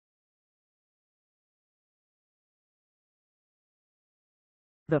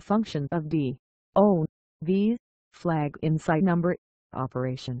the function of DOV flag inside number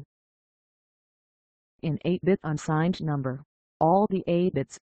operation. In 8-bit unsigned number, all the 8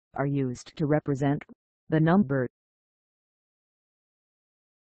 bits are used to represent the number.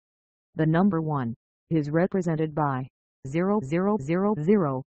 The number 1 is represented by 0000,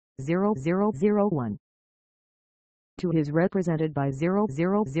 0001. 2 is represented by 0000,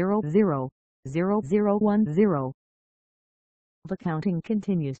 0010. The counting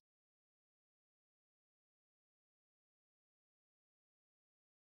continues.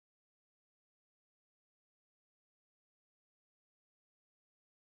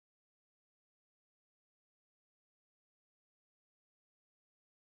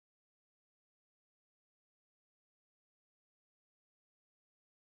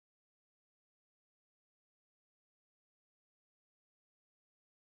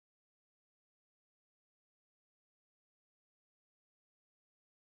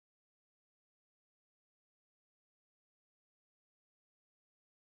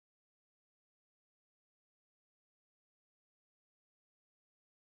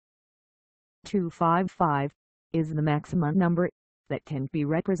 "255" is the maximum number that can be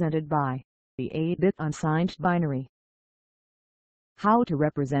represented by the 8-bit unsigned binary. How to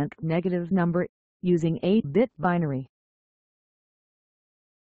represent negative number using 8-bit binary.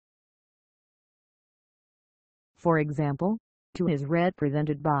 For example, 2 is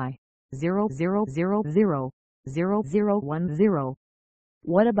represented by 0000, 0010.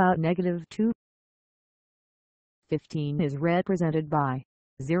 What about negative 2? 15 is represented by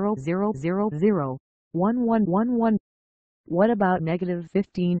 0000, 1111. What about negative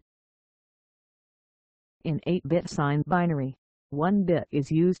 15? In 8-bit signed binary, 1 bit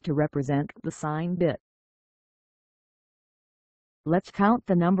is used to represent the sign bit. Let's count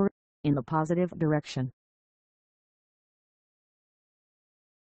the number in the positive direction.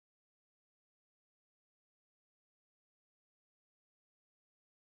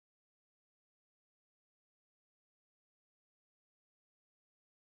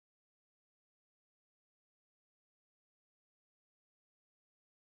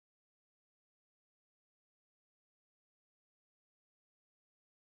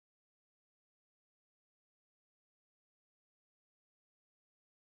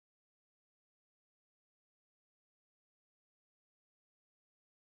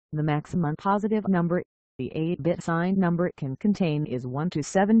 The maximum positive number the 8-bit signed number can contain is 1 to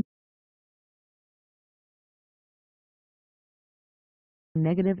 7.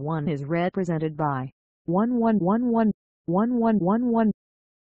 Negative 1 is represented by 1111, 1111.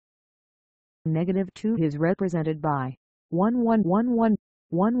 Negative 2 is represented by 1111,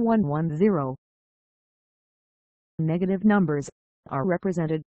 1110. Negative numbers are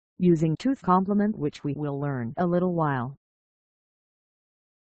represented using tooth complement, which we will learn a little while.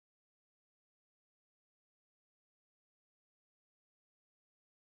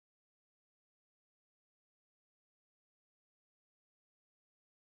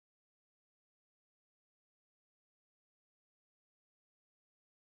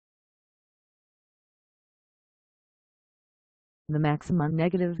 The maximum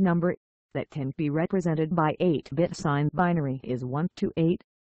negative number that can be represented by 8-bit signed binary is 1 to 8.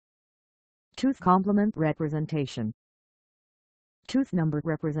 Tooth complement representation. Tooth number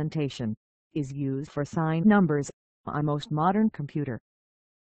representation is used for signed numbers on most modern computer.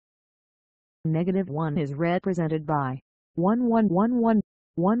 Negative 1 is represented by 1111,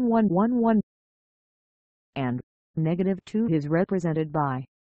 1111, and negative 2 is represented by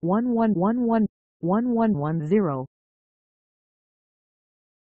 1111, 1110.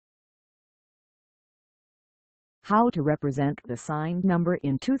 How to represent the signed number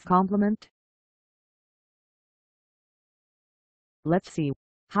in tooth complement? Let's see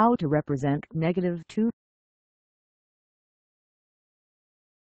how to represent negative 2.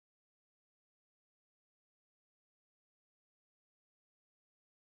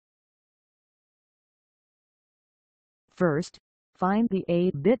 First, find the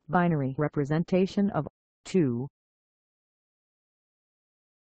 8-bit binary representation of 2.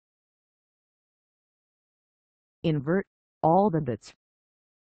 Invert all the bits.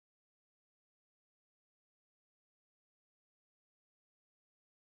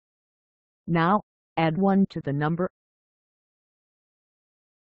 Now, add 1 to the number.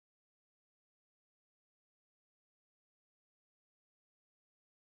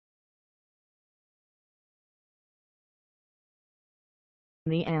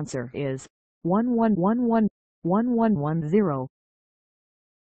 The answer is 1111, 1110.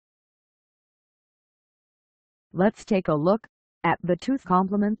 Let's take a look at the tooth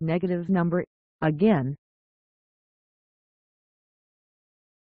complement negative number again.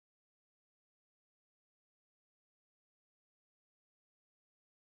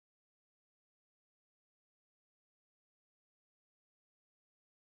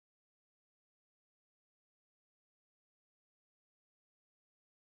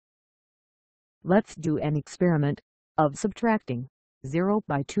 Let's do an experiment of subtracting 0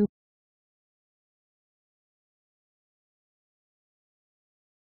 by 2.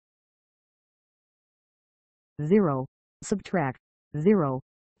 0. Subtract 0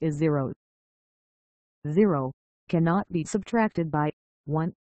 is 0. 0 cannot be subtracted by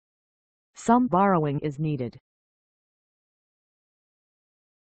 1. Some borrowing is needed.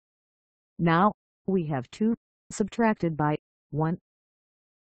 Now, we have 2 subtracted by 1.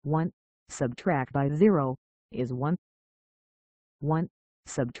 1 subtract by 0 is 1. 1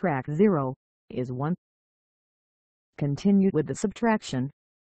 subtract 0 is 1. Continue with the subtraction.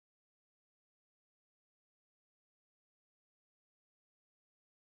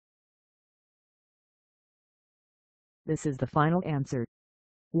 This is the final answer.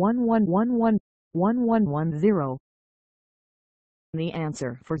 11111110. The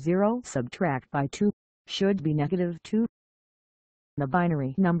answer for 0 subtract by 2 should be -2. The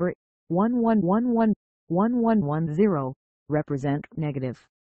binary number 11111110 represent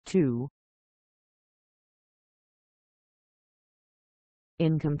 -2.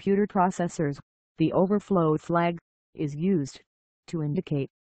 In computer processors, the overflow flag is used to indicate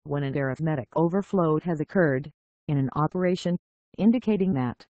when an arithmetic overflow has occurred in an operation, indicating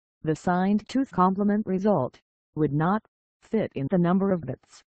that the signed tooth complement result would not fit in the number of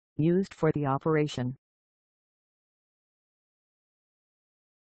bits used for the operation.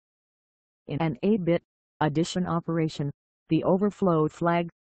 In an 8-bit addition operation, the overflow flag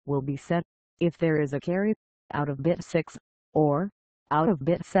will be set if there is a carry out of bit 6 or out of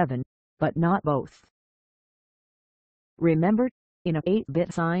bit 7, but not both. Remember, in a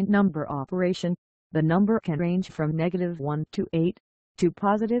 8-bit signed number operation, the number can range from -1 to 8 to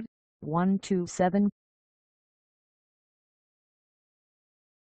 +1 to 7.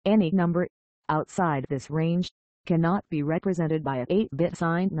 Any number outside this range cannot be represented by an 8-bit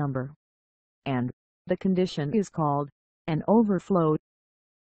signed number, and the condition is called an overflow.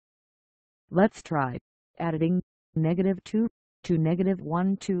 Let's try adding -2 to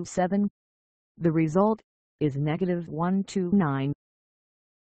 -127. The result is -129.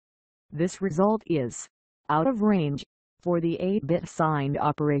 This result is out of range for the 8-bit signed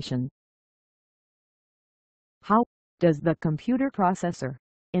operation. How does the computer processor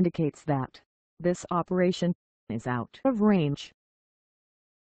indicates that this operation is out of range?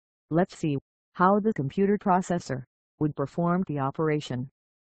 Let's see how the computer processor would perform the operation.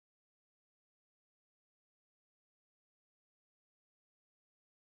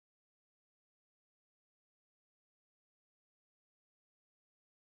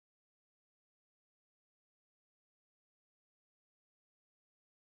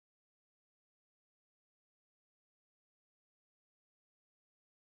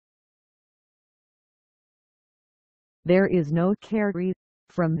 There is no carry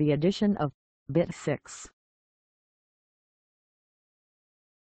from the addition of bit 6.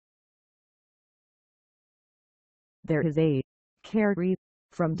 There is a carry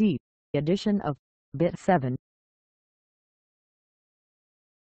from the addition of bit 7.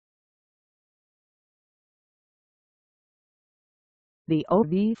 The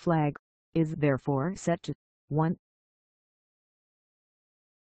OV flag is therefore set to 1.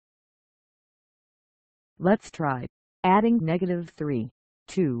 Let's try adding -3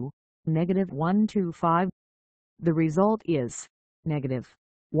 to -125. The result is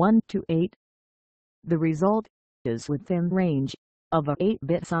 -1 to 8. The result is within range of a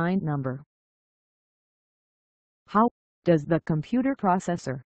 8-bit signed number. How does the computer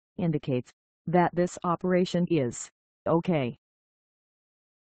processor indicate that this operation is okay?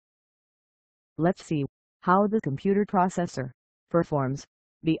 Let's see how the computer processor performs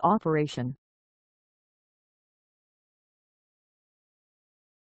the operation.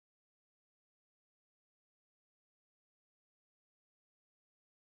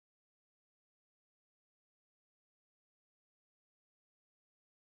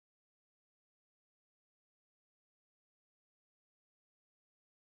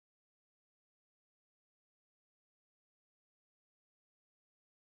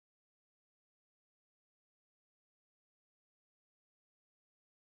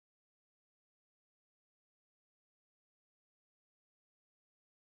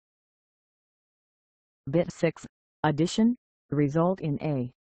 Bit 6 addition result in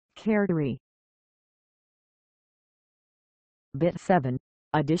a carry. Bit 7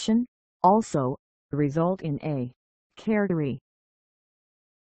 addition also result in a carry.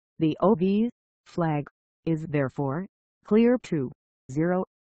 The OV flag is therefore clear to 0.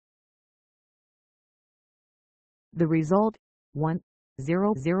 The result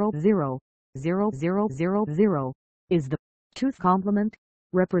 1000000 is the tooth complement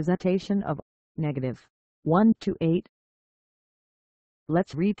representation of negative 1 to 8.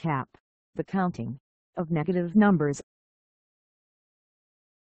 Let's recap the counting of negative numbers.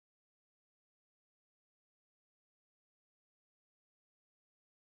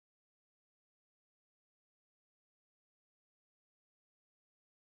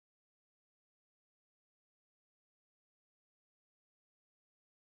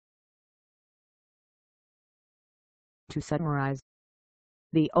 To summarize,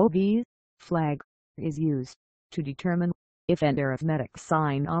 the OV flag is used to determine if an arithmetic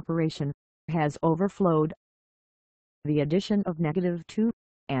sign operation has overflowed. The addition of -2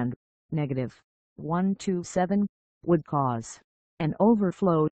 and -1 to 7 would cause an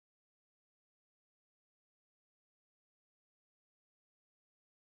overflow.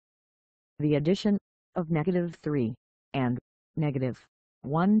 The addition of -3 and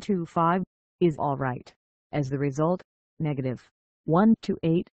 -1 to 5 is alright, as the result, -1 to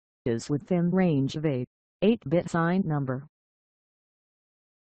 8, is within range of a 8-bit sign number.